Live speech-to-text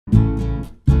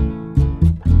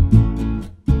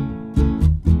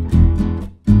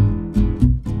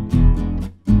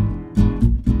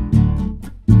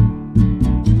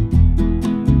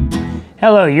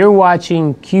Hello, you're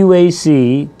watching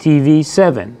QACTV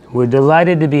 7. We're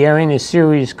delighted to be airing a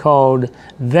series called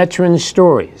Veteran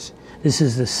Stories. This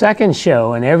is the second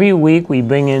show, and every week we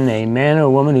bring in a man or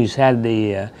woman who's had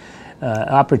the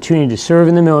opportunity to serve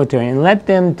in the military and let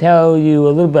them tell you a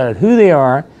little bit about who they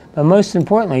are, but most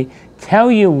importantly, tell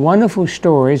you wonderful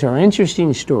stories or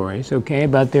interesting stories, okay,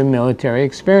 about their military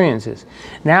experiences.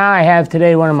 Now I have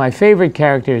today one of my favorite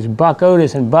characters, Buck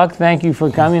Otis. And Buck, thank you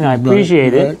for coming. I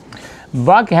appreciate it.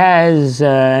 Buck has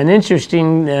an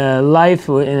interesting life,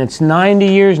 and it's 90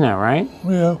 years now, right?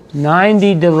 Yeah.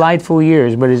 90 delightful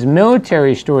years, but his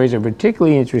military stories are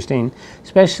particularly interesting,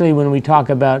 especially when we talk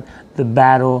about the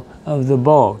Battle of the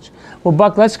Bulge. Well,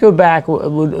 Buck, let's go back, a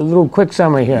little quick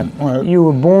summary here. Right. You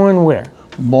were born where?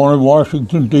 Born in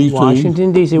Washington, D.C.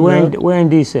 Washington, D.C. Where in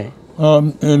D.C.?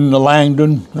 In the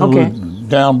Langdon. Okay.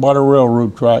 Down by the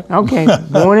railroad track. Okay.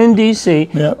 Born in D.C.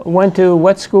 Yeah. Went to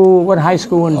what school, what high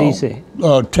school in D.C.?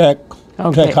 Tech.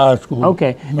 Okay. Tech High School.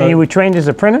 Okay. Right. And you were trained as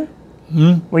a printer?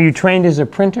 Were you trained as a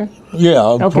printer? Yeah,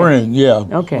 Okay. printing, yeah.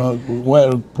 Okay.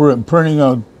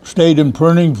 Printing, stayed in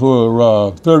printing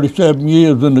for 37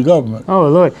 years in the government. Oh,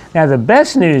 Lord. Now, the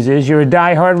best news is you're a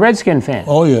diehard Redskin fan.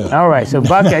 Oh, yeah. All right, so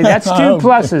Buck, that's two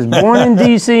pluses. Born in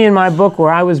D.C. in my book,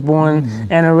 where I was born,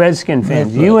 and a Redskin fan.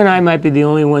 That's You right. and I might be the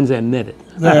only ones that admit it.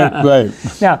 That's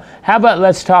right. Now, how about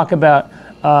let's talk about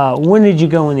when did you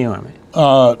go in the Army?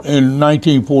 In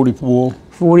 1944.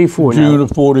 44. June Now,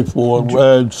 of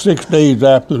 44, 6 days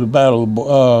after the battle,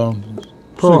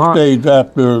 Pearl Harbor. 6 days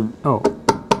after Oh,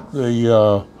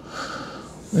 the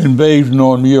invasion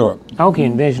on Europe. okay,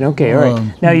 invasion. Okay, all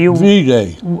right. Now, you,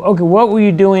 V-Day. okay, what were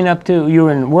you doing up to? You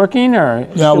were working or? Yeah,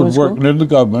 I still in was school? working in the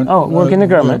government. Oh, working in the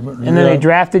government. And then they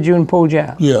drafted you and pulled you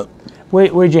out. Yeah,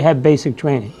 Where'd you have basic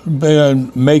training?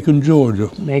 in Macon, Georgia.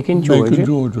 Macon, Georgia. Macon,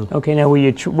 Georgia. Okay, now were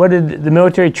you? What did the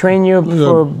military train you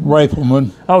for?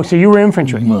 Rifleman. Oh, so you were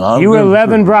infantry. I You were was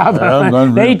 11 infantry. Bravo.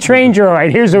 I'm They infantry. trained you all right.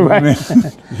 Here's a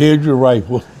rifle. Here's your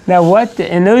rifle. Now, what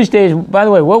in those days? By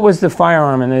the way, what was the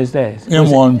firearm in those days?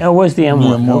 M1. It was the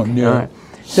M1. M1, okay, yeah. all right.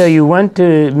 So you went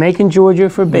to Macon, Georgia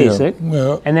for basic,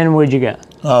 Yeah. and then where'd you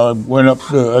go? Went up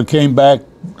to, I came back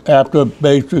after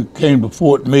basic, came to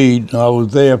Fort Meade. I was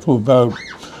there for about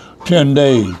 10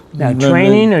 days. Now, And then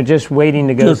training or just waiting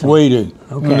to go? Just waiting.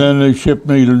 Okay. And then they shipped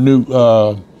me to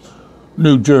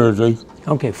New Jersey.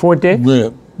 Okay, Fort Dix. Yeah,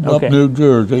 Okay. up New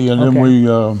Jersey. And then Okay. we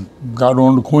got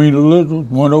on the Queen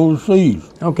Elizabeth, went overseas.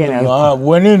 Okay, And now I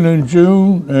went in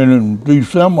June, and in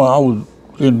December I was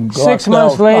in 6 Glasgow,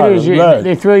 months later, Scotland.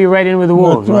 they throw you right in with the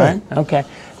wolves, That's right? Okay.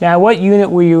 Now, what unit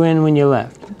were you in when you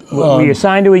left? Were you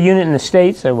assigned to a unit in the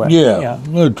States or what? Yeah,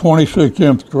 26th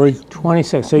Infantry.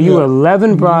 26. So you were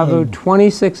 11 Bravo,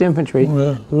 26 Infantry.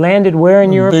 Yeah. Landed where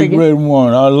in Europe Big again? Red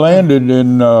One. I landed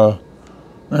in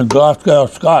Glasgow,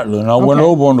 Scotland. I went Okay.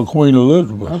 over on the Queen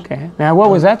Elizabeth. Okay. Now, what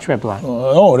was that trip like?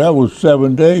 Oh, that was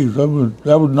 7 days. That was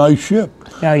a nice ship.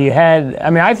 Now, you had, I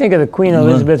mean, I think of the Queen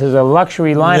Elizabeth as a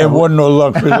luxury liner. There wasn't no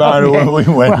luxury liner when we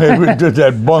went. They were just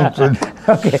at bunks.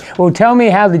 Okay. Well, tell me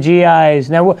how the GIs,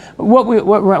 now, what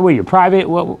were you, private?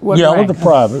 What Yeah, I rank? was a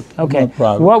private. Okay. I was a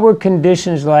private. What were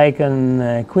conditions like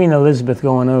on Queen Elizabeth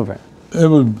going over? It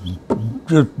was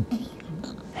just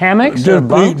Hammocks or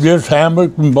bunks? just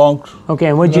hammocks and bunks. Okay,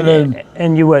 and what'd you, And then-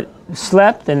 and you what,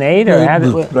 slept and ate or had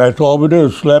it? That's all we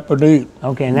did, slept and eat.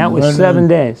 Okay, and that was And 7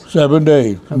 then days. 7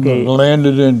 days. Okay.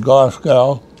 Landed in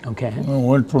Glasgow. Okay. I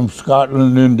went from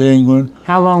Scotland into England.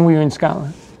 How long were you in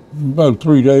Scotland? About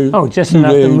 3 days. Oh, just 2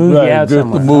 enough to days, move you right, out just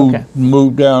somewhere. to move, Okay.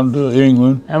 move down to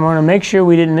England. I want to make sure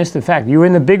we didn't miss the fact you were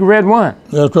in the Big Red One.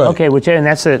 That's right. Okay, and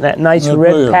that's that nice That's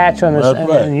red right. patch on the, That's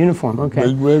right. the uniform. Okay.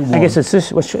 Big red I guess one. it's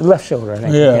this left shoulder, I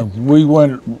think. Yeah, Okay. we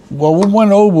went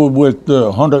over with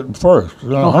the 101st.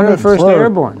 101st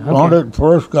Airborne, okay.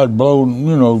 101st got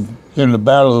blown, in the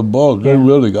Battle of the Bulge. They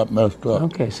really got messed up.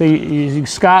 Okay, so you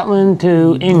Scotland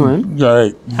to England.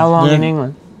 Right. How long Then, in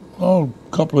England? Oh,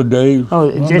 a couple of days. Oh,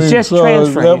 it's just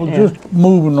transferring, That was yeah. just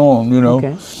moving on,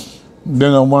 Okay.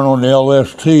 Then I went on the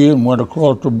LST and went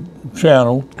across the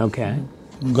channel, Okay.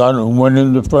 went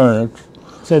into France.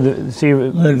 So And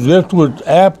this was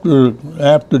after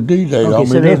D-Day. okay, I mean,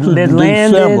 so this was they in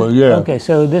landed. December, yeah. Okay,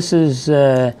 so this is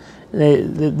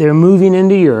they're moving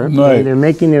into Europe. Right. They're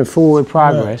making their forward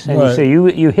progress, and right. so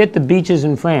you hit the beaches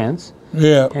in France,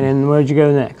 Yeah. and then where'd you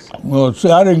go next? Well, see,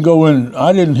 I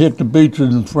didn't hit the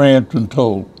beaches in France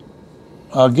until,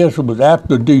 I guess it was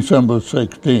after December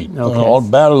 16th. Okay. The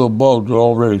Battle of the Bulge had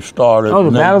already started. Oh, the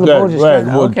and Battle of the Bulge had right,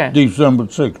 started. was Okay. December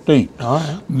 16th. All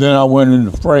right. Then I went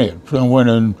into France. I went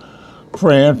in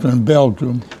France and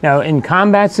Belgium. Now, in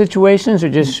combat situations or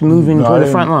just moving toward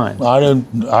the front line?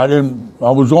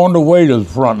 I was on the way to the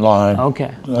front line.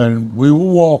 Okay. And we were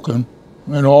walking,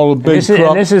 and all the big trucks.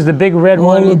 And this is the big red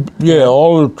one?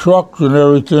 All the trucks and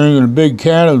everything, and the big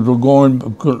cannons were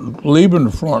leaving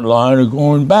the front line and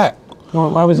going back.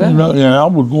 Well, why was that? I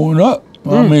was going up.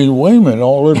 I mean, wait a minute,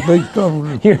 all this big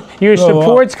stuff. Your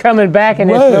support's coming back and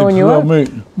they're throwing you up? I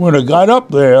mean, when I got up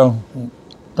there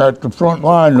at the front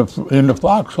line in the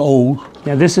foxholes.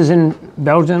 Now, this is in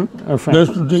Belgium or France?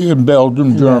 This is in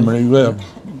Belgium, Germany. Yeah.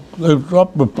 It was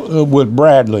up with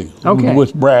Bradley. Okay.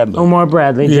 With Bradley. Omar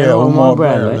Bradley. Yeah, Omar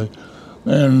Bradley.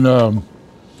 And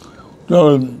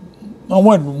so I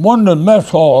went to the mess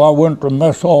hall. I went to the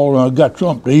mess hall and I got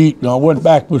something to eat. And I went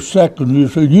back with seconds. He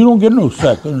said, "You don't get no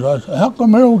seconds." I said, "How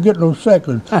come I don't get no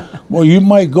seconds?" "Well, you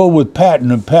might go with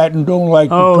Patton, and Patton don't like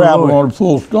to travel on a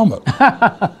full stomach."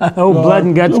 Blood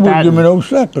and guts, Patton. Give me no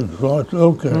seconds. So I said,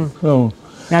 "Okay." So.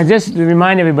 Now, just to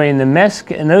remind everybody,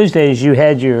 in those days, you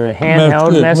had your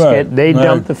handheld mesket. Right, they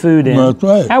dumped the food in. That's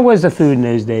right. How was the food in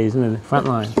those days in the front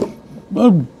line?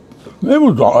 Well, it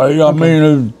was all right. I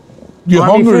mean, you're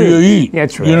hungry, you eat.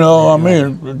 That's right. I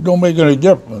mean, it don't make any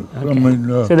difference. Okay. I mean,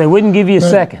 so they wouldn't give you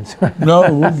seconds. No,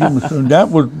 it wouldn't give me seconds. That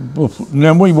was before. And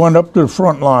then we went up to the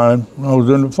front line. I was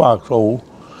in the foxhole,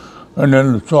 and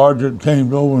then the sergeant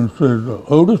came over and said,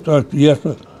 "Otis?" I said, "Yes,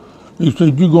 sir." He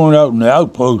said, "You going out in the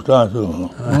outpost?" I said,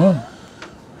 "Huh?"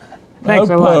 Thanks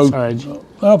a lot, Sarge.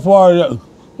 How far?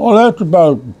 Well, that's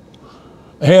about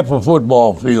half a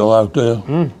football field out there.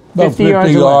 About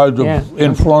 50 yards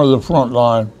in front of the front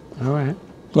line. All right.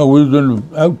 So we was in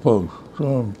the outpost.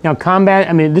 So. Now, combat,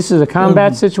 I mean, this is a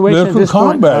combat situation at this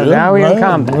combat, point? Now we're in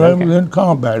combat. Okay. In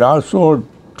combat. I saw,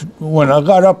 when I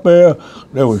got up there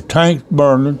was tanks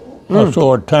burning. I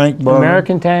saw a tank burning.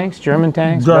 American tanks, German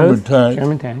tanks? German tanks.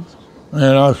 German tanks.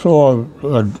 And I saw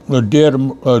a dead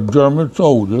German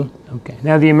soldier. Okay.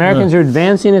 Now, the Americans are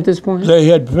advancing at this point? They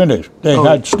had finished. They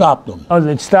had stopped them. Oh,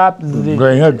 they'd stopped?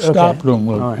 They had stopped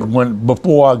them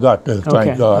before I got there,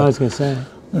 thank God. I was going to say.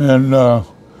 And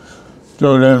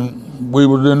so then we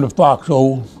was in the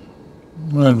foxhole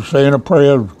and saying a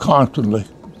prayer constantly.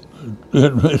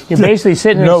 You're basically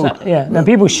sitting there. Now,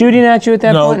 people shooting at you at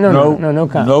that point? No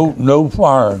comment. No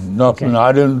firing, nothing. Okay.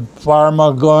 I didn't fire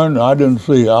my gun. I didn't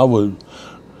see.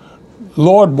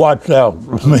 Lord watched out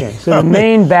for me. Okay. So the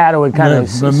main battle would kind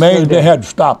of... They had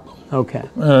stopped them. Okay.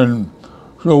 And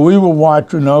so we were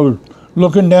watching. I was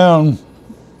looking down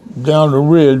the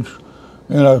ridge,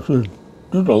 and I said,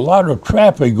 "There's a lot of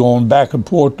traffic going back and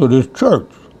forth to this church."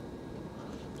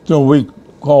 So we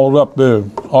called up the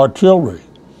artillery.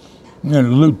 And the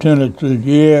lieutenant said,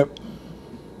 "Yeah,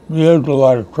 there's a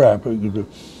lot of traffic.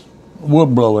 We'll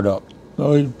blow it up."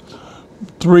 So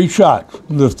 3 shots.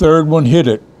 The third one hit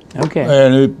it. Okay.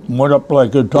 And it went up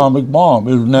like an atomic bomb.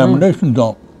 It was an ammunition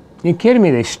dump. You're kidding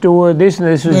me? They stored this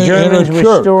was Germans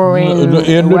were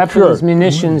storing weapons,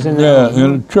 munitions in the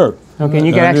in the church. Okay, and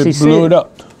you can actually see blew it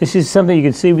up. This is something you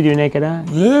could see with your naked eye?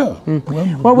 Yeah.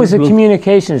 What was the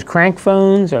communications? Crank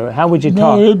phones, or how would you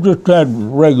talk? No, it just had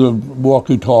regular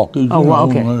walkie-talkies. Oh, well,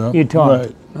 okay. You talked.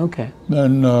 Right. Okay.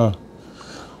 And,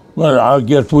 well, I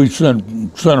guess we sent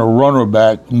a runner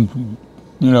back, to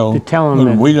tell them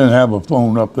that we didn't have a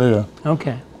phone up there.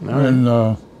 Okay. All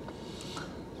right.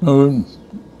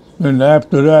 And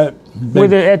after that...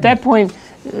 at that point,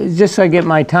 just so I get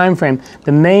my time frame,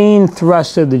 the main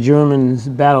thrust of the Germans'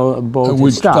 battle of Bulge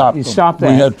had stopped. You stopped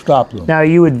that. We had stopped them. Now, are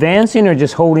you advancing or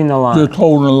just holding the line? Just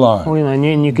holding the line. Holding the line.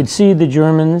 And you could see the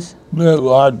Germans? Yeah,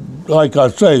 like I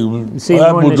say,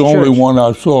 that was the only one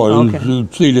I saw. Okay. You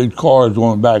see the cars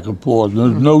going back and forth.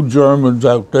 There's no Germans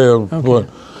out there,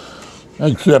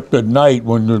 except at night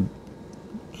when the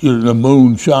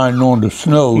moon shining on the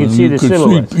snow. You'd see the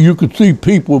silhouettes. You could see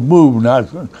people moving. I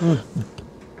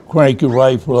crank your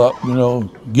rifle up,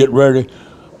 get ready.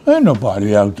 Ain't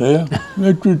nobody out there.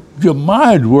 It's just your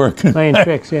mind's working. Playing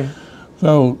tricks, yeah.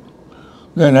 So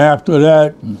then after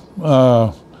that,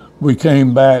 we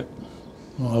came back.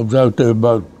 I was out there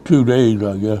about 2 days,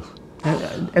 I guess.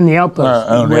 In the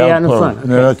outpost, way out in the front. Okay.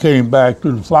 And then I came back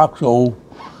to the foxhole,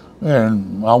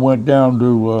 and I went down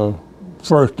to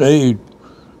first aid,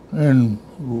 and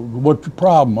 "What's the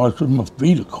problem?" I said, "My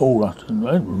feet are cold." I said,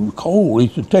 "They're cold." He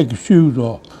said, "Take your shoes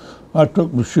off." I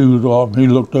took my shoes off, and he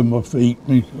looked at my feet,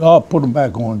 and he said, "I'll put them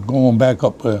back on, go on back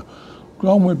up there." So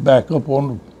I went back up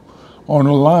on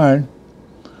the line.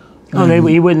 Oh,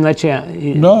 he wouldn't let you out?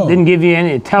 No. Didn't give you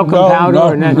any talcum powder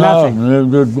or nothing? No,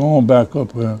 they're going back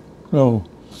up there. So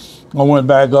I went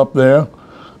back up there,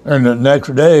 and the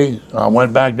next day, I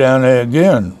went back down there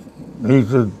again. He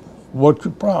said, what's the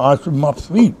problem? I said, my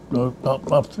feet,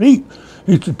 my feet.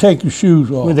 He said, take your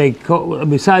shoes off. Were they cold?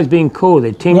 Besides being cold,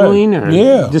 they tingling or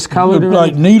discolored? It looked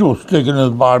like needles sticking in the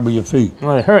bottom of your feet.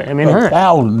 Well, it hurt. I mean, it hurt.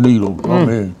 1,000 needles. I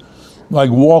mean, like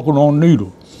walking on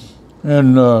needles.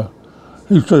 And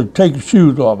he said, take your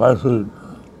shoes off. I said,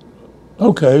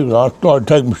 okay. So I started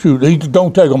taking my shoes. He said,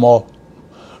 don't take them off.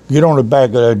 Get on the back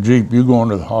of that Jeep. You're going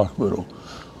to the hospital.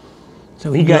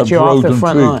 So he got you off the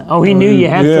front line. Oh, he knew you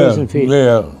had frozen feet.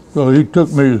 Yeah. So he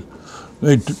took me.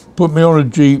 They put me on a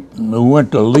Jeep and we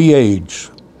went to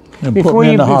Liège and put me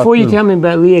in the hospital. Before you tell me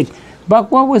about Liège, Buck,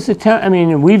 what was the time? I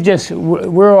mean,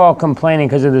 we're all complaining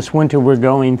because of this winter we're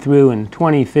going through in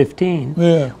 2015.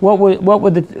 Yeah. What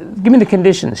were give me the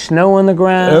conditions? Snow on the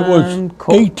ground? It was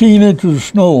cold? 18 inches of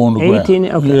snow on the ground. 18,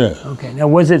 okay. Yeah. Okay. Now,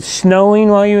 was it snowing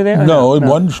while you were there? No, it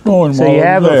wasn't snowing so while you I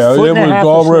have was there. a foot and a half It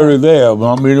was already of there.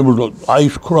 I mean, it was an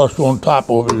ice crust on top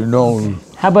of it, you know.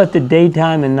 How about the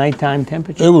daytime and nighttime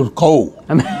temperature? It was cold.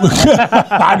 I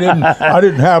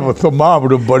didn't have a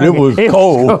thermometer, but it was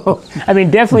cold. I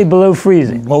mean, definitely below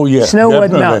freezing. Oh yeah, snow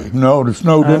definitely. wasn't melting. No, the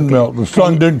snow didn't melt. The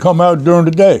sun didn't come out during the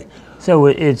day. So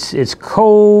it's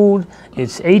cold.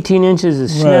 It's 18 inches of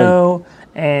snow,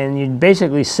 and you're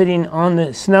basically sitting on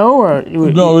the snow, or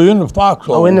no, in the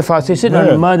foxhole. Oh, in the foxhole. You're sitting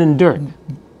on mud and dirt.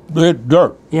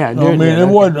 Dirt. Yeah, dirt. I mean, it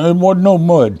wasn't no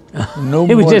mud. No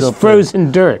it was mud just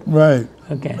frozen dirt. Right.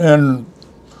 Okay. And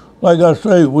like I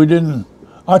say, we didn't.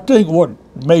 I think what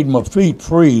made my feet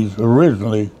freeze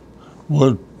originally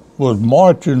was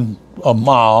marching a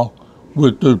mile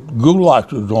with the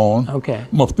goulashes on. Okay.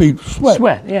 My feet sweat.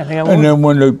 Sweat. Yeah. They got and then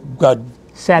when they got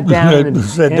sat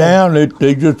down,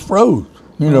 they just froze.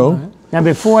 You know. Right. Now,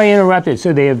 before I interrupted,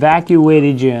 so they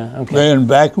evacuated you. Okay. They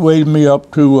evacuated me up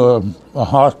to a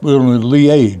hospital in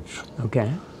Liège.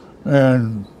 Okay.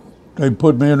 And they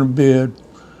put me in a bed,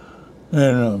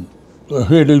 and I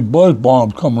hear these buzz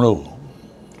bombs coming over.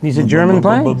 These are German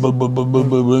planes?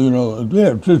 You know,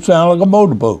 yeah, it just sounded like a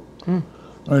motorboat. And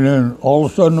then all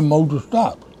of a sudden the motor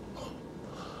stopped.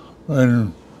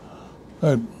 And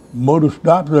that motor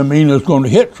stops, I mean it's going to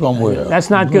hit somewhere. That's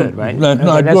not good, right? That's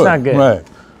not good. Right.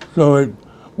 So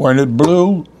when it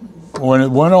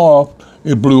went off,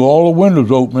 it blew all the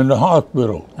windows open in the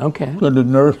hospital. Okay. So the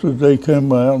nurses, they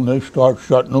came out and they start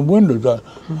shutting the windows out.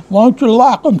 Why don't you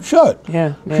lock them shut?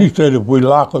 Yeah. She said, if we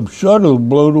lock them shut, it'll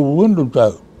blow the windows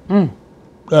out.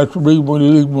 That's the reason we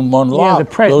leave them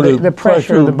unlocked. Yeah, so the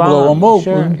pressure of the bomb. Blow them open,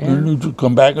 sure, and you just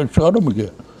come back and shut them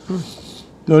again.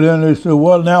 So then they said,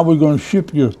 well, now we're going to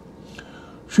ship you back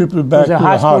to the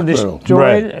hospital.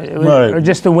 Destroyed, right. Or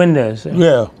just the windows?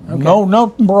 Yeah. Okay. No,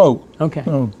 nothing broke. Okay.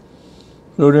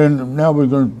 So then now we're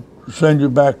going to send you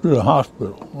back to the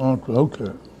hospital. I said,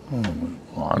 okay.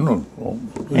 I don't know.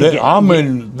 I'm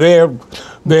in their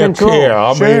care.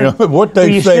 I mean, what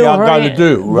they say I got to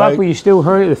do, right? Were you still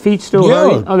hurting? The feet still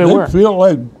hurting? Oh, they were. Feel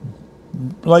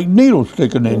like needles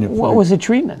sticking in your feet. What was the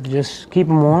treatment? Just keep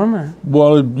them warm, or?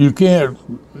 Well, you can't.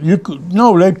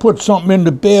 No, they put something in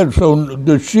the bed so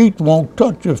the sheets won't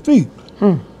touch your feet.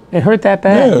 It hurt that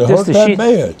bad? Yeah, it hurt that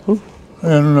bad.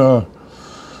 And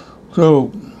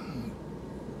so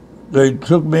they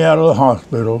took me out of the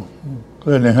hospital,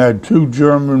 and they had 2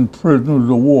 German prisoners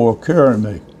of war carrying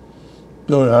me.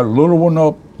 So I had a little one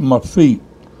up my feet,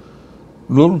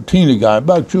 little teeny guy,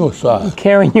 about your size.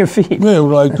 Carrying your feet? Yeah,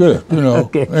 like this, you know.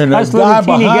 Okay. And Us little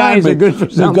teeny guys are good for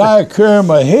something. The guy carrying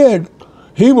my head,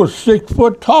 he was 6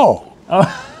 foot tall.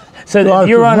 So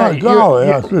you're on a...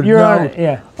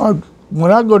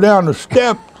 When I go down the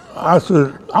step, I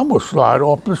said, I'm going to slide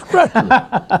off the stretcher.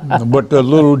 But the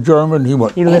little German, he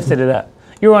went... He lifted it up.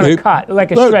 You were on a cot,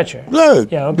 like a stretcher. Yeah,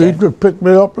 okay. He just picked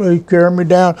me up, he carried me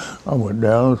down. I went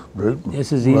down the street.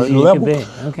 This is easy as it could be.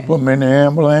 Okay. Put me in the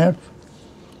ambulance,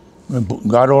 and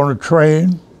got on a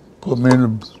train, put me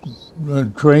in the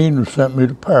train and sent me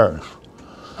to Paris.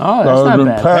 Oh, that's not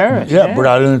bad. Paris, yeah, but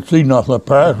I didn't see nothing at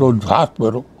Paris. It was a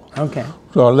hospital. Okay.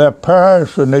 So I left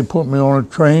Paris, and they put me on a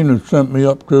train and sent me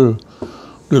up to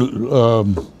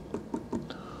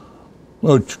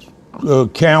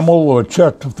Camel or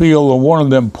Chesterfield or one of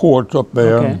them ports up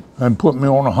there, and put me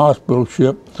on a hospital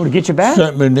ship. To get you back?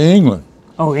 Sent me to England.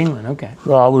 Oh, England, okay.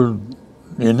 So I was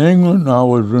in England. I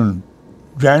was in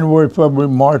January, February,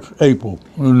 March, April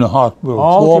in the hospital.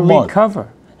 All 4 to months.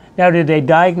 recover. Now, did they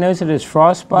diagnose it as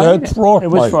frostbite? That's frostbite.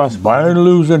 It was frostbite. But I didn't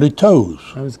lose any toes.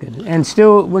 That was good. And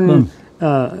still, when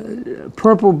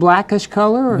purple blackish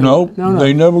color? Or? No,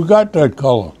 they never got that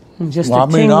color. Just I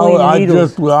mean,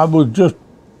 I was just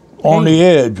on the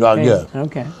edge, I guess.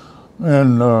 Okay.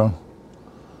 And so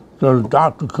the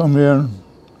doctor come in,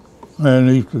 And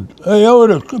he said, "Hey,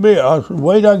 Otis, come here." I said,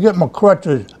 "Wait, I get my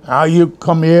crutches. How you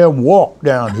come here and walk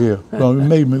down here?" So he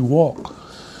made me walk.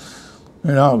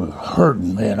 And I was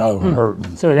hurting, man. I was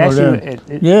hurting. So that's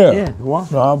yeah. Wow.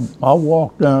 So I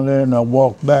walked down there and I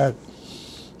walked back.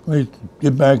 I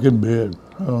get back in bed.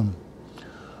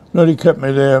 Then he kept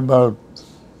me there about,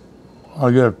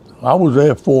 I was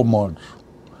there 4 months.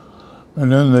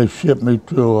 And then they shipped me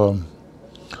to,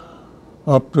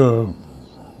 up to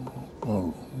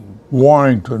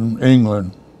Warrington,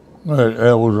 England.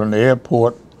 There was an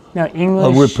airport. Now,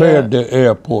 English... repaired the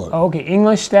airport. Oh, okay.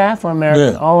 English staff or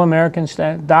American? Yeah. All American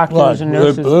staff? Doctors and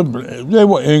nurses? They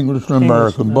were English and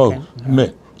American, both. Okay.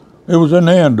 Mixed. It was in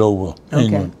Andover,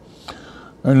 England.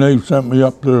 And they sent me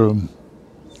up to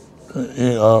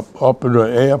up at the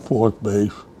Air Force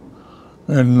base.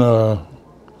 And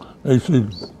they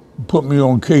said, put me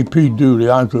on KP duty.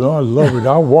 I said, "Oh, I love it.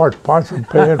 I'll watch pots and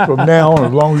pans from now on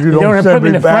as long as you don't send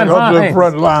me back up to the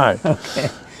front line." Okay.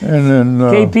 And then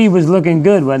KP was looking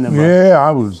good, wasn't it? Yeah,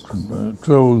 I was.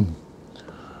 So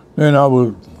then I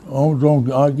was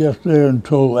on, I guess, there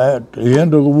until at the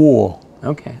end of the war.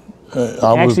 Okay.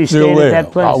 I was still there. At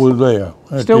that place. I was there.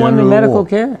 Still under medical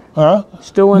care? Huh?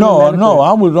 Still under medical care? No,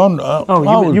 I was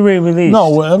on. You were released? No,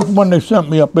 when they sent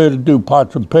me up there to do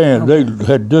pots and pans, they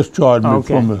had discharged me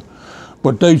from it.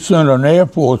 But they sent an Air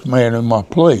Force man in my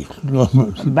place.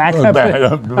 back to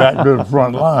the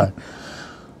front line.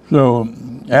 So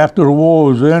after the war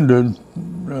was ended,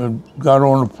 got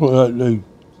on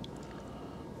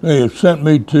they sent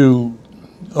me to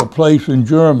a place in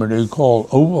Germany called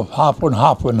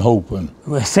Oberpfaffenhofen.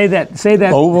 Say that.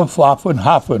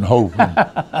 Oberpfaffenhofen.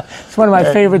 It's one of my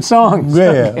favorite songs.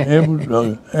 Yeah,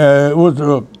 it was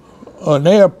an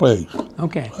air place.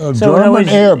 Okay. A German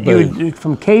air base.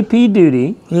 From KP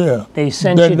duty, yeah. They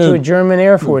sent you to a German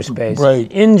Air Force base.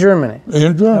 Right. In Germany.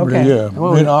 In Germany, yeah.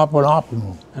 In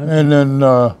Oppenhausen. And then,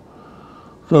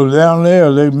 so down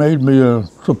there, they made me a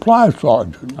supply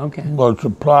sergeant. Okay. Well,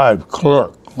 supply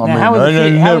clerk. How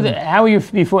were your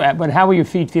feet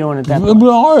feeling at that point? They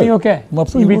were all right. You okay? My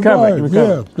feet you recovered. were right.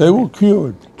 Yeah, they were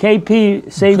cured. KP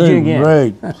saved you again.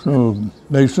 Right. So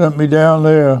they sent me down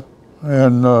there,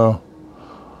 and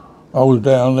I was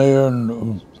down there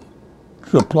and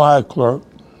supply clerk,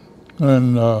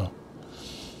 and at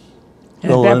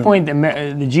that point,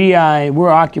 the GI were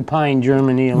occupying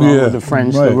Germany along with the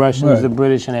French, the Russians, the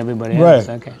British, and everybody else.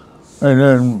 Okay. And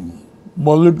then,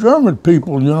 well, the German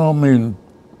people,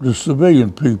 the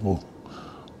civilian people,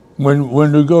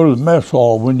 when they go to the mess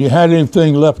hall, when you had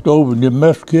anything left over in your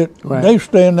mess kit, they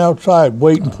stand outside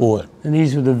waiting for it. And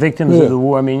these were the victims of the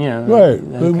war. I mean, Right.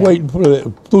 They're waiting for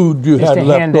the food you had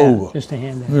left over. Just a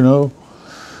handout.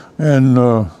 And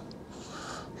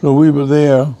so we were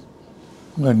there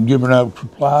and giving out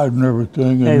supplies and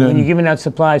everything. And when you're giving out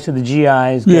supplies to the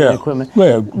GIs, getting equipment,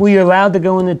 were you allowed to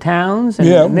go into towns?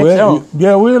 And we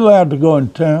were allowed to go in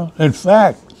town. In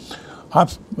fact,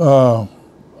 I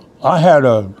had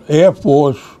an Air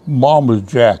Force bomber's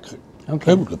jacket.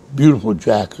 Okay. It was a beautiful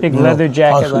jacket. Big leather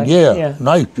jacket. I said,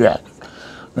 nice jacket.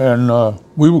 And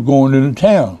we were going into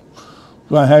town.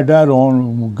 So I had that on,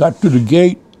 and we got to the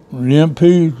gate, and the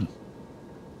MPs,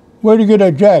 "Where'd you get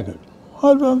that jacket?"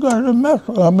 I got it in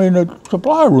the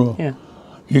supply room. Yeah.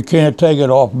 "You can't take it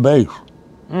off base."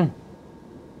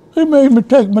 He made me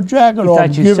take my jacket off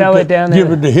and give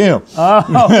it to him.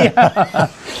 Oh, yeah.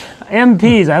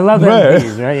 MPs, I love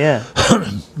MPs, right? Yeah.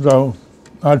 So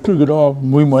I took it off,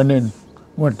 and we went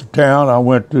to town. I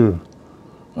went to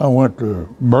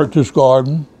Berchtesgaden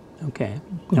Garden. Okay.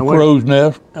 Crow's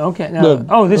Nest. Okay.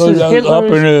 Now, this is Hitler's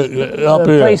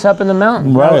place up in the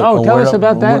mountains. Right. Oh, tell us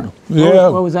about that. Yeah.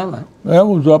 What was that like? That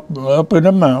was up in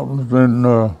the mountains, and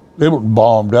it was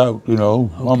bombed out,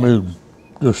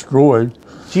 destroyed.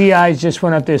 GIs just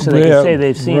went up there so they could say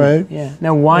they've seen it. Yeah.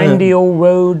 Now, windy old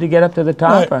road to get up to the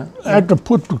top? I had to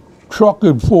put the truck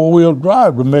in four-wheel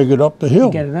drive to make it up the hill.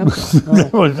 Get it up there.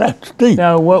 It was that steep.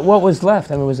 Now, what was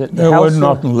left? I mean, was it the There house wasn't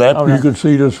nothing left. You could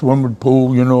see the swimming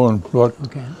pool, and what.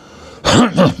 Okay.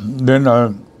 Then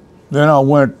I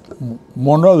went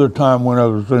one other time when I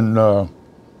was in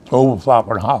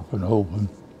Oberpfaffenhofen.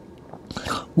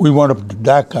 We went up to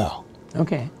Dachau.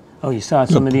 Okay. Oh, you saw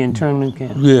some of the internment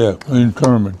camps. Yeah,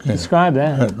 internment camps. Describe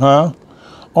that. Huh?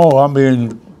 Oh,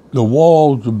 the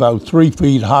walls about 3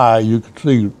 feet high. You could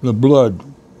see the blood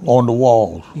on the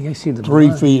walls. You can see the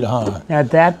 3 feet high. At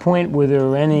that point, were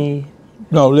there any?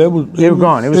 No, they were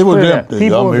gone. It was empty.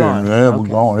 People were gone. They were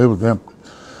gone. It was empty.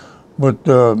 But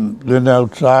then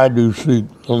outside, you see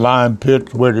the lime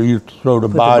pits where they used to throw the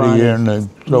body in and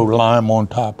throw lime on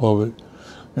top of it.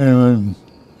 And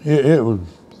it was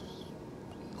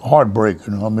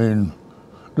heartbreaking. I mean,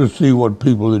 to see what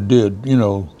people had did, you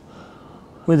know.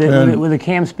 Were the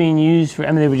camps being used for?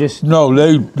 I mean, they were just no,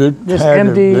 they just had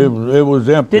empty. It was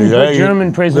empty. Didn't put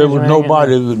German prisoners. There was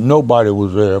nobody. Nobody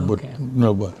was there, but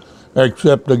nobody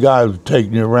except the guys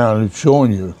taking you around and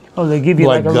showing you. Oh, they give you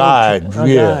like a guides.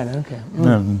 Yeah. Guide. Okay.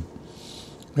 And,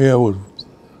 yeah,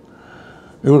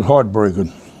 it was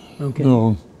heartbreaking. Okay. You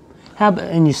know,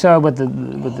 and you saw what the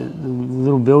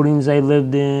little buildings they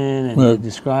lived in, and you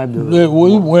described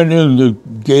we went in the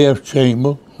gas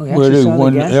chamber where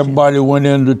everybody went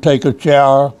in to take a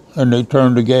shower, and they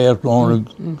turned the gas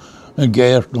on and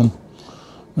gassed them.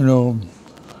 You know,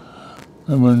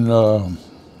 and when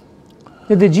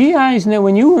did the GIs know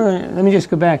when you were? Let me just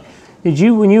go back. Did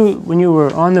you when you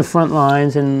were on the front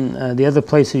lines and the other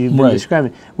places you've been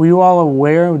describing? Were you all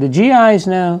aware? Did GIs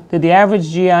know? Did the average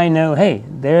GI know? Hey,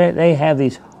 they have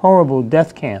these horrible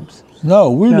death camps.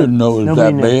 No, we didn't know it was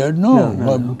that bad. No,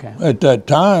 okay. At that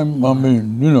time, I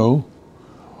mean, you know,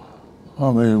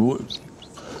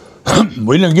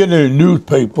 we didn't get any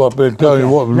newspaper up there telling you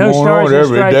what was going on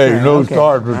every day. No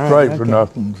stars or stripes or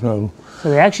nothing. So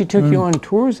they actually took you on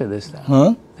tours of this stuff.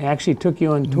 Huh? They actually took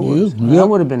you on tours. Yeah. That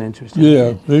would have been interesting.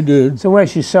 Yeah, they did. So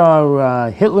what, you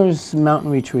saw Hitler's mountain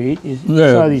retreat, you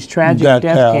saw these tragic death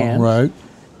camps. Right.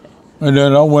 And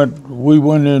then we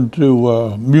went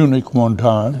into Munich one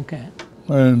time. Okay.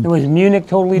 And was Munich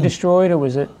totally destroyed, or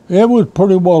was it? It was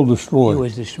pretty well destroyed. It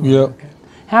was destroyed, yeah. Okay.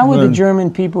 How were the German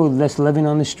people that's living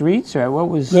on the streets, or what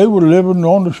was? They were living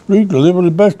on the street, living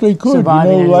the best they could.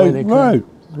 Surviving you know, like, they could. Right.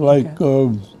 Like,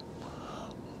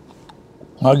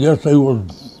 I guess they were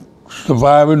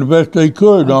surviving the best they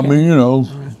could. I mean, you know,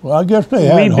 I guess they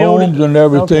had homes and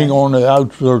everything on the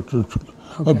outskirts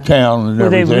of town and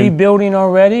everything. Were they rebuilding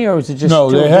already, or was it just no?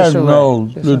 They had no.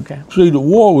 See, the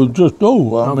war was just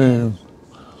over. I mean,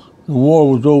 the war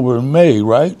was over in May,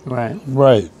 right? Right.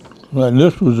 Right. And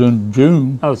this was in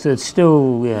June. Oh, so it's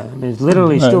still it's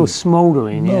literally still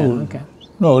smoldering. No, okay.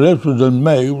 No, this was in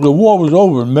May. The war was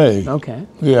over in May. Okay.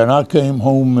 Yeah, and I came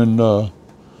home in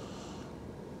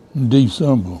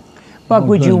December. But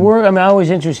would you work? I mean, always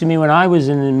interested me when I was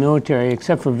in the military,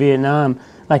 except for Vietnam.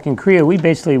 Like in Korea, we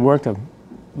basically worked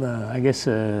I guess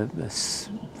a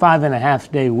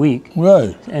 5.5 day week.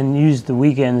 Right. And used the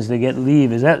weekends to get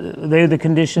leave. Is that the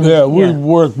conditions? Yeah, we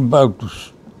worked about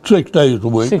 6 days a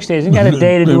week. 6 days. You got a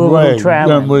day to do a little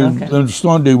traveling. And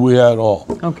Sunday we had off.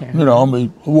 Okay. You know, I mean,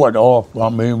 what off? I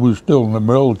mean, we were still in the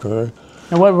military.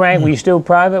 And what rank? Were you still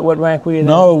private? What rank were you then?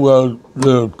 No,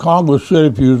 the Congress said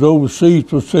if you was overseas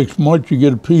for 6 months, you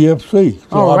get a PFC.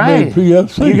 So I made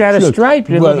PFC. You got a stripe.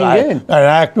 You're looking good. An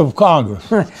act of Congress.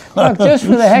 Look, just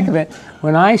for the heck of it,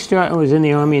 when I was in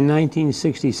the Army in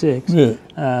 1966,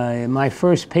 my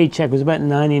first paycheck was about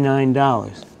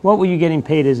 $99. What were you getting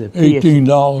paid as a PFC?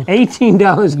 $18.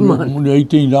 $18 a month.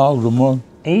 $18 a month.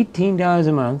 $18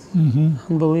 a month.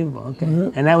 Mm-hmm. Unbelievable. Okay,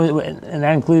 and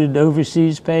that included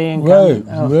overseas pay and right.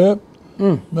 Yep.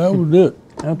 That was it.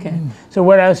 Okay. So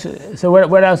what else? So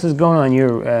what else is going on?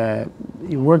 You're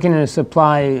working in a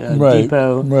supply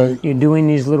depot. Right. You're doing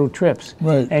these little trips.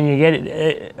 Right. And you get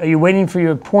it. Are you waiting for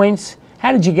your points?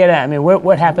 How did you get out? I mean,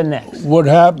 what happened next? What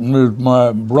happened is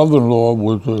my brother-in-law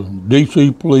was a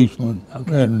D.C. policeman,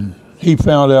 and he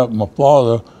found out my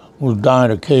father was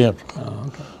dying of cancer. Oh,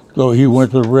 okay. So he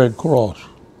went to the Red Cross.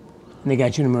 And they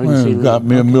got you an emergency leave. Got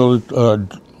me a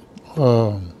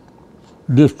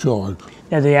discharge.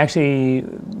 Yeah, they actually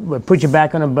put you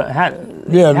back on a bus.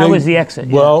 How was the exit?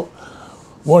 Well,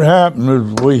 what happened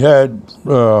is we had,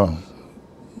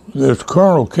 this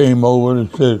colonel came over and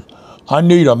said, I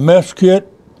need a mess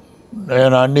kit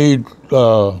and I need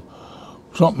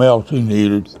something else he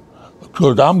needed.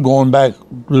 Because I'm going back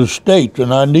to the States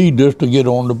and I need this to get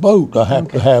on the boat. I have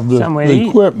to have the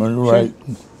equipment, right?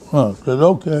 I said,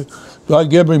 okay. So I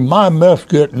give him my mess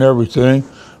kit and everything.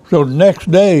 So the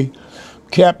next day,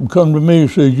 Captain come to me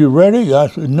and says, you ready? I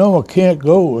said, no, I can't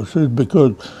go. I said,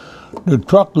 because the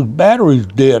truck's battery's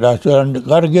dead. I said, I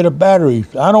got to get a battery.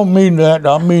 I don't mean that.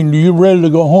 I mean, you ready to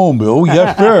go home, Bill?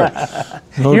 Yes, sir.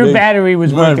 So your battery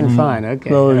was working fine. Okay.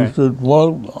 So he said,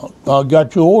 well, I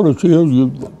got your orders here. You're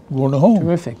going home.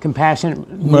 Terrific. Compassionate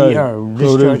or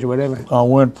discharge or whatever. I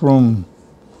went from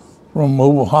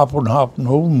over hopping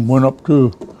home and went up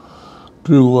to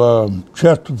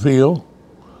Chesterfield.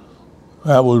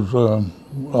 That was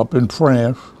up in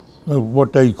France.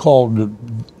 What they called the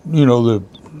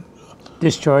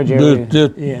discharge area.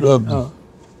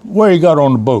 Where he got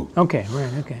on the boat. Okay,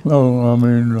 right, okay. I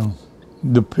mean,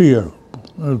 the pier.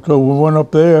 So we went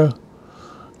up there,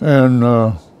 and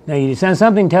now Now,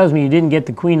 something tells me you didn't get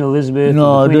the Queen Elizabeth.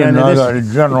 No, I the Queen didn't. I this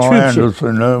got General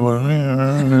Anderson. That was,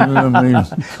 I mean,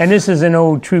 and this is an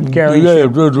old troop carrier yeah,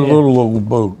 ship. it was a little old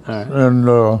boat. Right. And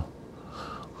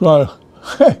so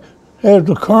as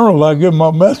the colonel I give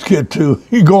my mess kit to,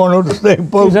 he going on the same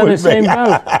boat He was on the with me. same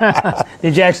boat.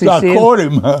 Did you actually So see I him? caught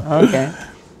him.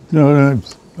 Okay.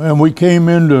 And we came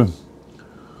into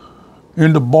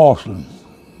Boston.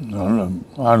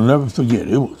 I'll never forget.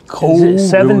 It was cold. Is it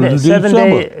 7 it was days. in 7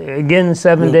 December. days. Again,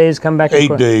 7 days. Come back.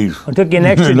 8 days. It took you an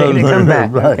extra day to come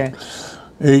back. Right. Okay.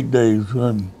 8 days.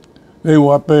 And they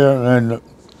were up there, and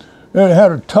they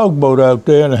had a tugboat out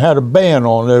there, and it had a band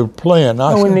on. They were playing.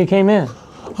 When they came in.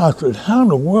 I said, how in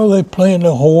the world are they playing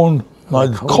the horn? Like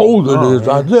as cold it is.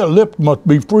 Yeah. Their lips must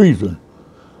be freezing,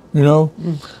 you know?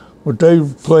 But they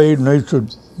played, and they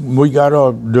said, we got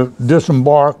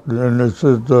disembarked, and they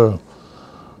said,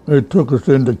 they took us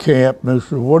into camp, and they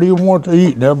said, what do you want to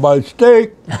eat? And everybody,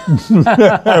 steak.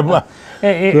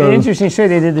 Interesting story.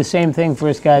 They did the same thing for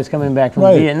us guys coming back from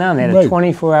Vietnam. They had a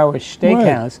 24-hour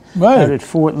steakhouse out at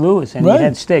Fort Lewis, and you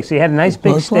had steak. So you had a nice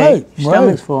big steak. Your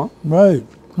stomach's full. Right.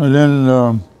 And then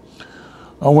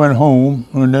I went home,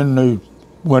 and then they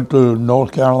went to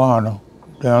North Carolina,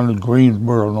 down to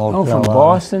Greensboro, North Carolina. Oh, from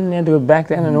Boston? They had to go back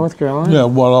down to North Carolina? Yeah,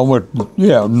 well, I went,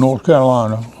 North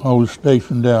Carolina. I was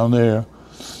stationed down there.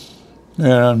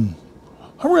 And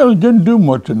I really didn't do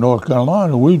much in North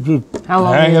Carolina. We just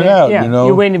hanging out, you know.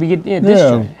 You're waiting to get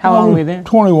discharged. How long were you there?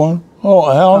 21.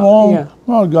 Oh, how long? Yeah.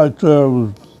 Well, I got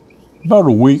was about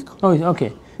a week. Oh,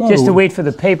 okay. Just to wait for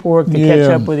the paperwork to catch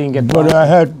up with you and get But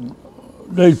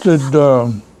they said,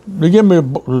 they gave me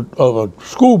a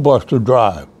school bus to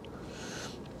drive.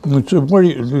 And they said,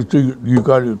 you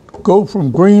got to go from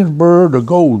Greensboro to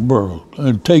Goldsboro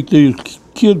and take these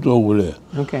kids over there.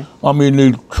 Okay. I mean,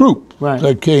 the troop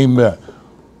that came back.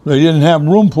 They didn't have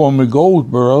room for me in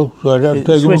Goldsboro, so I had to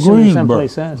take them to Greensboro.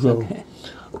 Someplace else. So, Okay.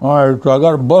 all right, so I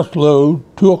got a bus load,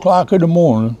 2 o'clock in the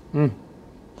morning,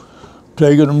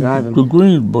 taking them to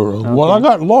Greensboro. Okay. Well, I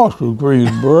got lost in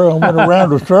Greensboro. I went around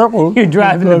the circle. You're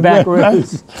driving the back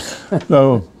roads.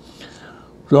 So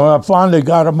I finally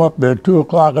got them up there at 2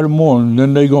 o'clock in the morning.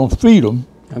 Then they going to feed them.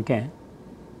 Okay.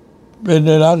 And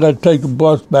then I got to take the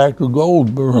bus back to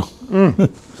Goldsboro.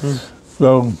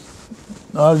 So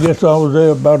I guess I was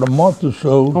there about a month or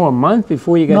so. Oh, a month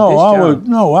before you got discharged?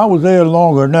 I was there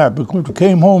longer than that because I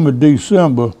came home in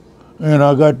December and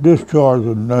I got discharged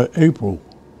in April.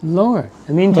 Lord. In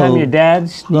the meantime, your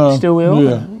dad's still ill?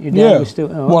 Yeah. Your dad was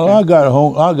still ill? Well, I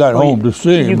got home to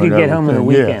see him. You could get home on the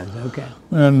weekends. Okay.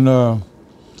 And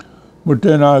but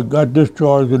then I got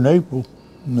discharged in April.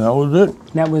 And that was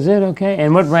it. That was it, okay.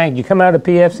 And what rank? You come out of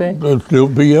PFC? Still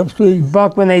PFC.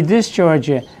 Buck, when they discharged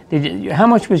you, how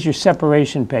much was your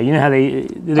separation pay? You know how they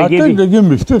I think they give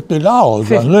me $50, I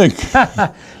think.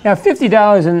 Now,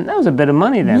 $50, and that was a bit of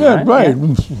money then, right?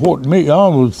 Yeah. Fort Meade. I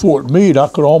was Fort Meade. I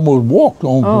could almost walk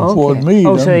home from Fort Meade.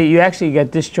 Oh, so you actually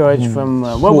got discharged from,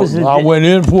 what was the... I went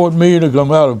in Fort Meade to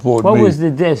come out of Fort Meade. What was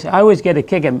the I always get a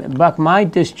kick at Buck, my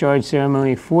discharge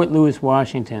ceremony, Fort Lewis,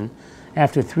 Washington,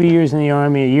 after 3 years in the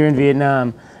Army, a year in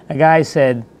Vietnam, a guy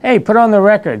said, hey, put on the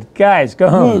record. Guys, go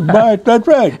home. Right, that's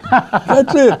right.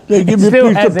 That's it. They give you a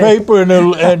piece of paper and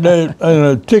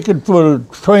a ticket for the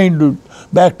train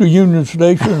back to Union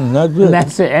Station, and that's it. And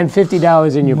that's it, and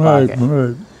 $50 in your pocket.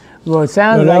 Right. Well, it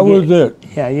sounds like that was it.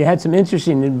 Yeah, you had some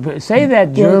interesting. Say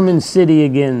that German city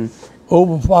again.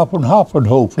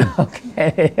 Oberpfaffenhofen.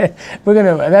 Okay, I'm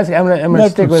gonna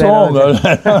stick with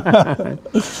that.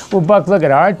 Well, Buck, look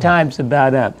at our time's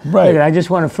about up. Right. Look, I just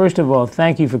want to first of all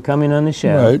thank you for coming on the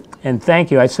show. Right. And thank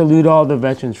you. I salute all the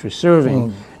veterans for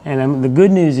serving. And the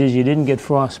good news is you didn't get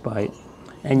frostbite,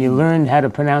 and you learned how to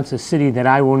pronounce a city that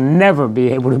I will never be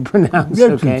able to pronounce.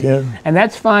 Yes, okay. you can. And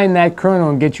that's fine. That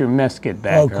colonel and get your mess kit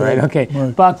back. Okay. All right. Okay.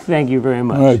 Right. Buck, thank you very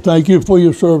much. All right. Thank you for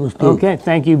your service too. Okay,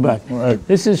 thank you, Buck. All right.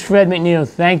 This is Fred McNeil.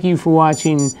 Thank you for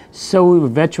watching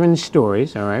Veteran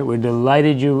Stories. All right, we're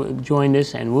delighted you joined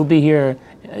us, and we'll be here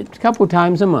a couple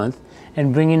times a month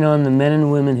and bringing on the men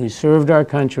and women who served our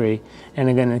country and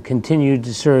are going to continue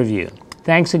to serve you.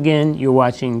 Thanks again. You're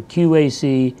watching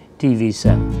QACTV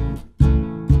 7.